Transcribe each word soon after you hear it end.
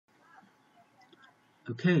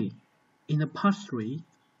Okay, in the part 3,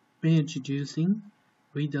 we're introducing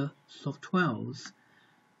reader softwares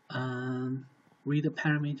and reader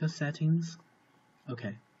parameter settings.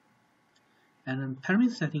 Okay, and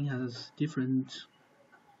parameter setting has different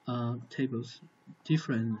tables,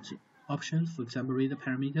 different options. For example, reader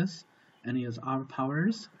parameters, and use R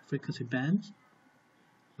powers, frequency band.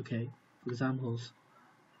 Okay, examples.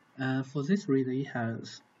 For this reader,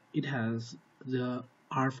 it has the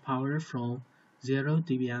RF power from 0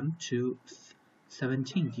 dBm to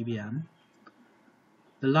 17 dBm.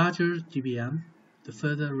 The larger dBm, the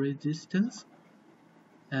further resistance.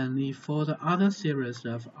 And for the other series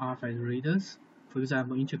of RFID readers, for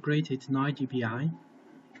example, integrated 9 dBi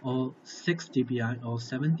or 6 dBi or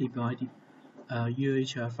 7 dBi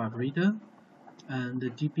UHF reader, and the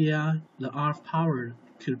RF power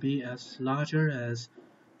could be as larger as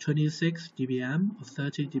 26 dBm or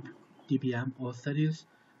 30 dBm or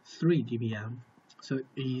 33 dBm. So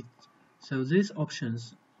these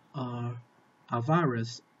options are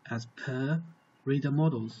various as per reader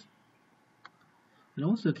models. And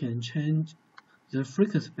also can change the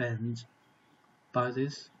frequency band by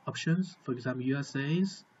these options. For example,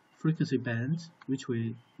 USA's frequency band, which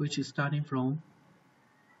is starting from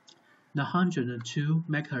 902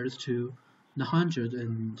 MHz to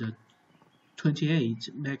 928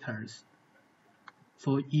 MHz.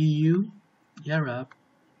 For EU, Europe,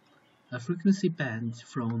 a frequency band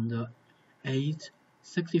from the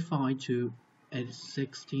 865 to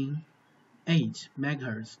 868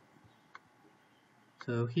 MHz.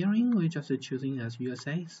 So herein we're just choosing as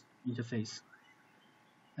USA's interface.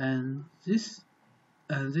 And this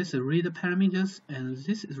is reader parameters, and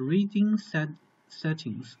this is reading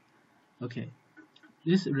settings. Okay,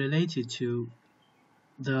 this is related to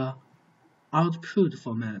the output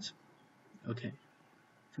format. Okay,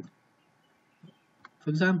 for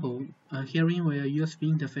example, herein we are USB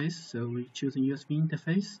interface, so we're choosing USB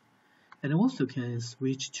interface, and also can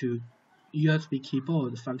switch to USB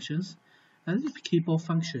keyboard functions. And this keyboard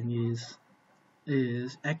function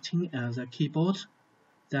is acting as a keyboard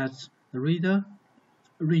that the reader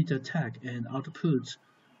read the tag and output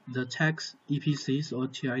the text EPCs or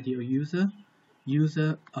TID or user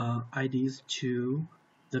IDs to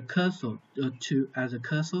the cursor as a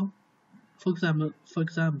cursor. For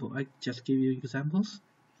example, I just give you examples.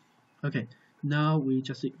 Okay, now we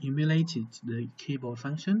just emulated the keyboard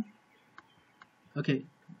function. Okay,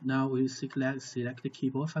 now we select the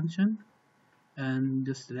keyboard function, and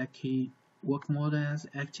the select key work mode as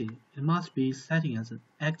active. It must be setting as an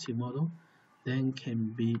active model, then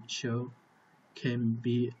can be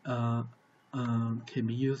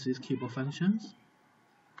used as keyboard functions.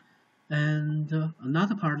 And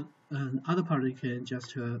other part you can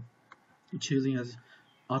just choosing as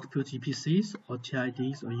output EPCs or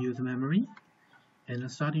TIDs or user memory, and the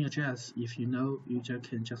starting address. If you know, you just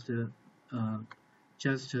can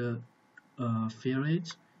fill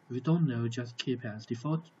it. If you don't know, just keep as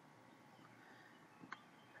default.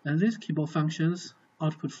 And these keyboard functions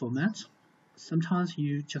output format. Sometimes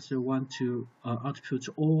you just want to output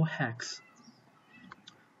all hex,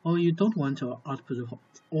 or you don't want to output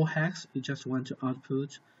all hex. You just want to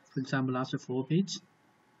output, for example, last 4 bits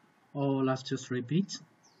or last 3 bits.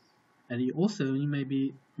 And you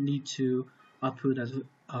maybe need to output as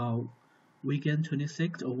weekend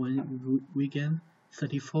 26 or weekend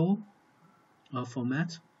 34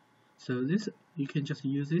 format. So you can just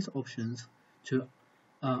use these options to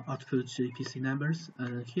output EPC numbers.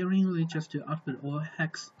 And herein we just output all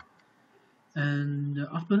hex and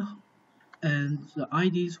and the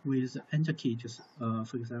IDs with enter key, just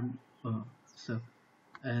for example,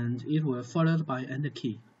 and it will followed by enter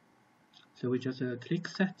key. So we just click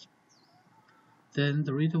set. Then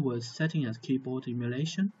the reader was setting as keyboard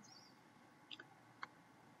emulation.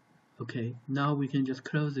 Okay, now we can just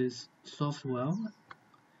close this software,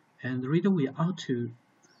 and the reader will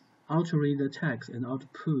auto read the text and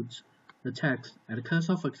output the text at the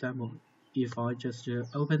cursor. For example, if I just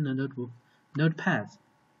open the notepad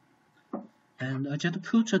and I just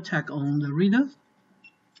put a tag on the reader,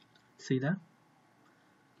 see that?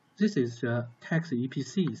 This is the text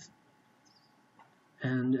EPCs,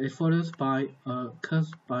 and it follows by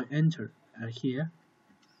by enter here.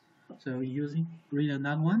 So read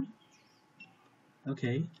another one.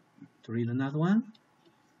 Okay, to read another one.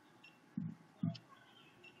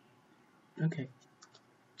 Okay,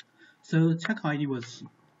 so tag ID was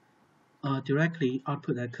directly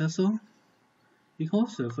output at cursor. You can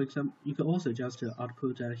also, for example, just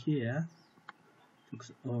output here.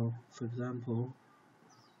 For example,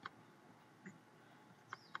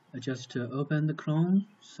 I just open the Chrome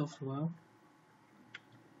software,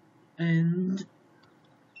 and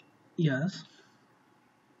Yes,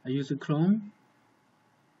 I use Chrome.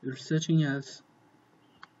 You're searching as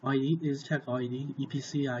ID is tag ID,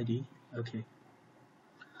 EPC ID. Okay.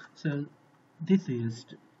 So this is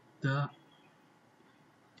the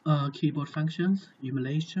keyboard functions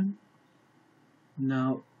emulation.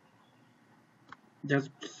 Now let's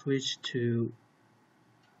switch to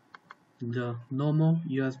the normal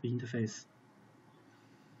USB interface.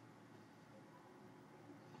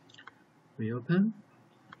 Reopen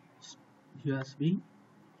USB,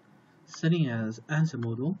 setting as answer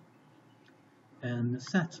model, and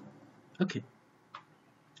set. Okay.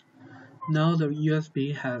 Now the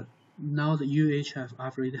UHF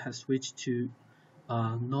RFID has switched to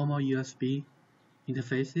normal USB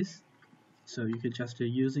interfaces. So you can just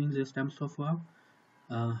using the stem software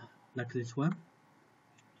like this one.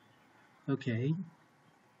 Okay.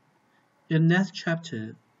 In next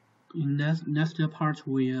chapter, in next part,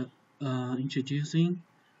 we're introducing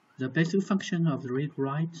the basic function of the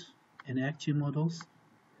read-write and active models.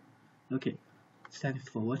 Okay, thanks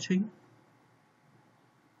for watching.